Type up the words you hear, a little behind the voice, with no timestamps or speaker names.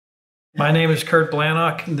My name is Kurt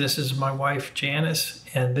Blanock, and this is my wife Janice,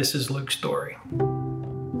 and this is Luke's story.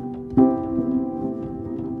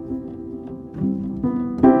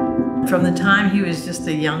 From the time he was just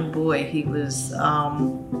a young boy, he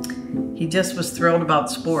just was thrilled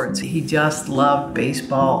about sports. He just loved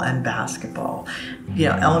baseball and basketball. You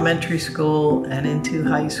know, elementary school and into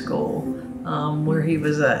high school, where he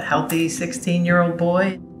was a healthy 16-year-old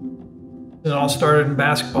boy. It all started in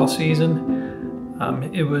basketball season.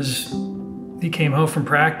 He came home from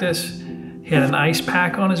practice. He had an ice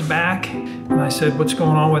pack on his back, and I said, "What's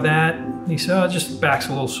going on with that?" He said, "Oh, just back's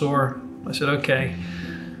a little sore." I said, "Okay."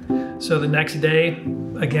 So the next day,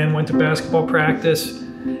 again, went to basketball practice,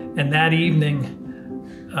 and that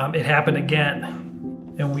evening, it happened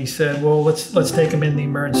again. And we said, well, let's take him in the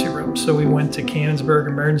emergency room. So we went to Canonsburg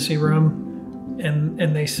emergency room,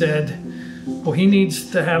 and they said, well, he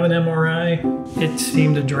needs to have an MRI. It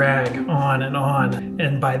seemed to drag on,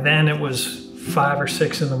 and by then it was 5 or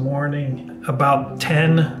 6 in the morning. About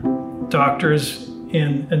 10 doctors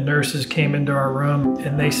and nurses came into our room,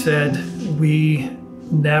 and they said, we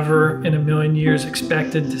never in a million years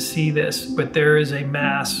expected to see this, but there is a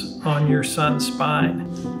mass on your son's spine.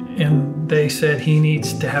 And they said he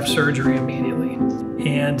needs to have surgery immediately.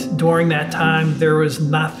 And during that time, there was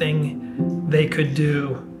nothing they could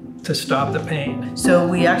do to stop the pain. So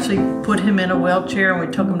we actually put him in a wheelchair and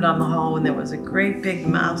we took him down the hall, and there was a great big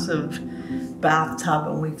massive bathtub,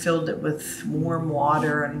 and we filled it with warm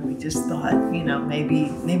water, and we just thought, you know,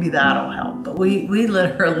 maybe that'll help. But we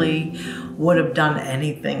literally would have done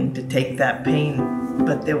anything to take that pain,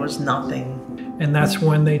 but there was nothing. And that's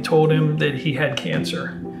when they told him that he had cancer.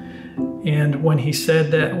 And when he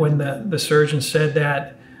said that, when the surgeon said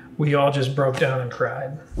that, we all just broke down and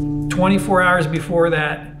cried. 24 hours before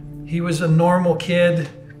that, he was a normal kid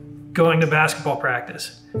going to basketball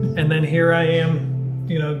practice. And then here I am,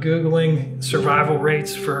 you know, Googling survival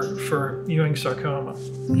rates for Ewing sarcoma.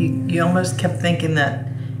 You almost kept thinking that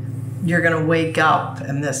you're gonna wake up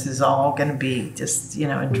and this is all gonna be just, you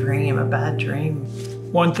know, a dream, a bad dream.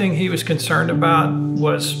 One thing he was concerned about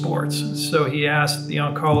was sports. So he asked the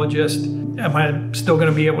oncologist, am I still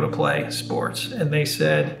gonna be able to play sports? And they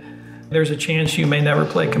said, there's a chance you may never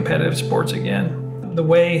play competitive sports again. The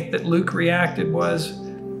way that Luke reacted was,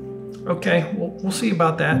 okay, we'll see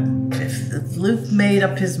about that. If Luke made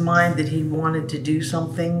up his mind that he wanted to do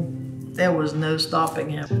something, there was no stopping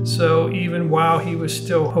him. So even while he was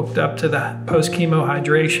still hooked up to the post-chemo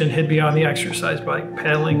hydration, he'd be on the exercise bike,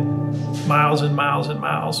 pedaling miles and miles and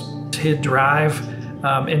miles. He'd drive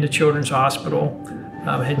into Children's Hospital,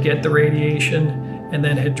 he'd get the radiation, and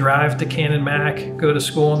then he'd drive to Cannon Mac, go to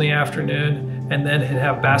school in the afternoon, and then he'd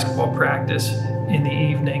have basketball practice in the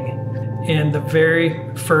evening. And the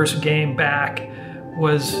very first game back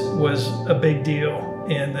was a big deal.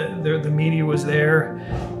 And the media was there,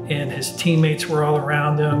 and his teammates were all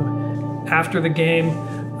around him. After the game,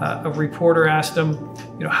 a reporter asked him,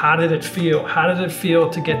 you know, how did it feel? How did it feel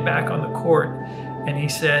to get back on the court? And he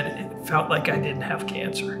said, it felt like I didn't have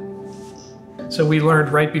cancer. So we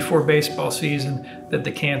learned right before baseball season that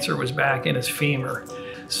the cancer was back in his femur.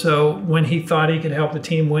 So when he thought he could help the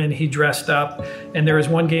team win, he dressed up. And there was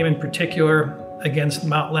one game in particular against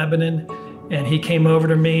Mount Lebanon, and he came over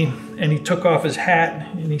to me and he took off his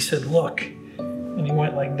hat and he said, look. And he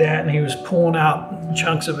went like that, and he was pulling out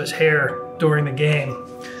chunks of his hair during the game.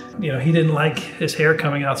 You know, he didn't like his hair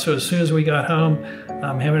coming out. So as soon as we got home,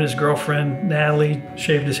 him and his girlfriend, Natalie,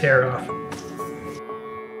 shaved his hair off.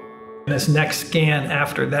 This next scan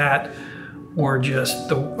after that were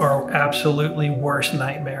just our absolutely worst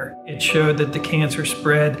nightmare. It showed that the cancer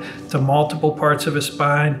spread to multiple parts of his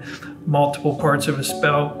spine, multiple parts of his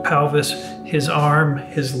pelvis, his arm,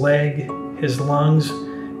 his leg, his lungs.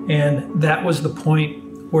 And that was the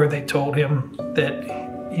point where they told him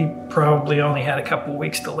that he probably only had a couple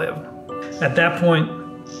weeks to live. At that point,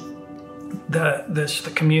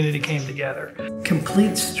 the community came together.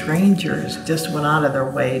 Complete strangers just went out of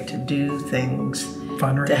their way to do things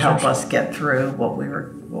to help us get through what we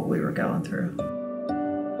were going through.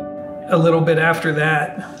 A little bit after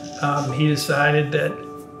that, he decided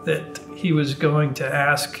that he was going to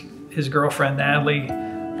ask his girlfriend Natalie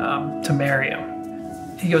to marry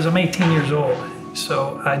him. He goes, I'm 18 years old,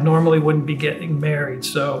 so I normally wouldn't be getting married.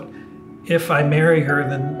 So if I marry her,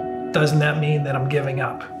 then doesn't that mean that I'm giving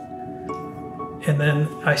up? And then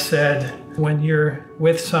I said, when you're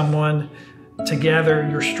with someone together,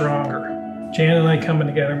 you're stronger. Jan and I coming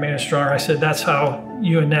together made us stronger. I said, that's how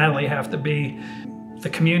you and Natalie have to be. The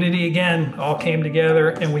community, again, all came together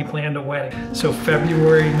and we planned a wedding. So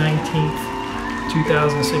February 19th,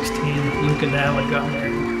 2016, Luke and Natalie got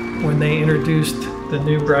married. When they introduced the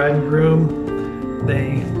new bride and groom,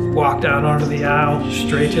 they walked out onto the aisle,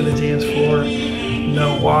 straight to the dance floor.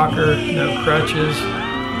 No walker, no crutches,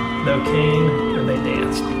 no cane, and they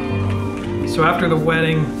danced. So after the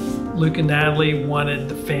wedding, Luke and Natalie wanted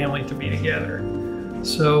the family to be together.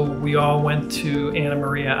 So we all went to Anna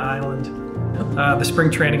Maria Island, the spring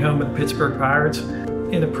training home of the Pittsburgh Pirates.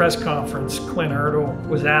 In a press conference, Clint Hurdle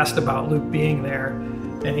was asked about Luke being there,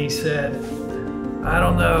 and he said, "I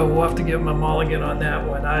don't know, we'll have to give him a mulligan on that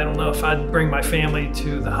one. I don't know if I'd bring my family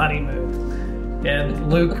to the honeymoon."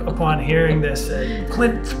 And Luke, upon hearing this, said,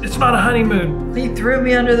 "Clint, it's not a honeymoon. He threw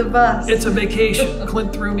me under the bus. It's a vacation.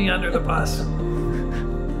 Clint threw me under the bus."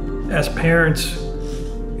 As parents,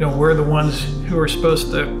 we're the ones who are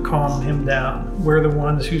supposed to calm him down. We're the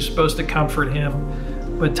ones who's supposed to comfort him.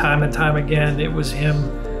 But time and time again, it was him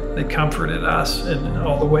that comforted us, and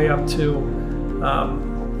all the way up to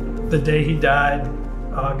the day he died,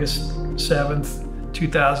 August 7th,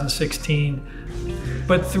 2016.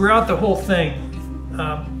 But throughout the whole thing,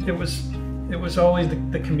 it was always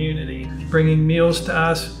the community bringing meals to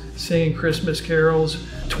us, singing Christmas carols,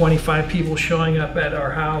 25 people showing up at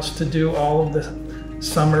our house to do all of the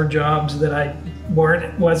summer jobs that I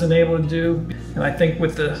wasn't able to do. And I think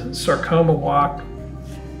with the Sarcoma Walk,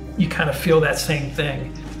 you kind of feel that same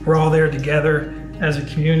thing. We're all there together as a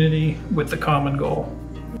community with the common goal.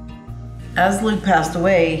 As Luke passed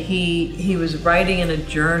away, he was writing in a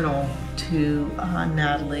journal to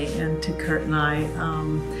Natalie and to Kurt and I.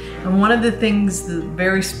 And one of the things, the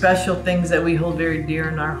very special things that we hold very dear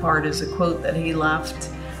in our heart is a quote that he left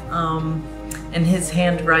in his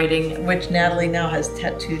handwriting, which Natalie now has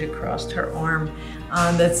tattooed across her arm,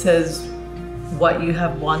 that says, "What you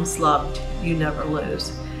have once loved, you never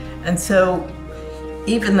lose." And so,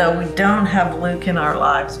 even though we don't have Luke in our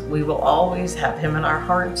lives, we will always have him in our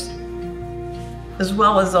hearts, as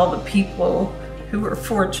well as all the people who were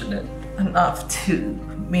fortunate enough to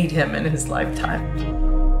meet him in his lifetime.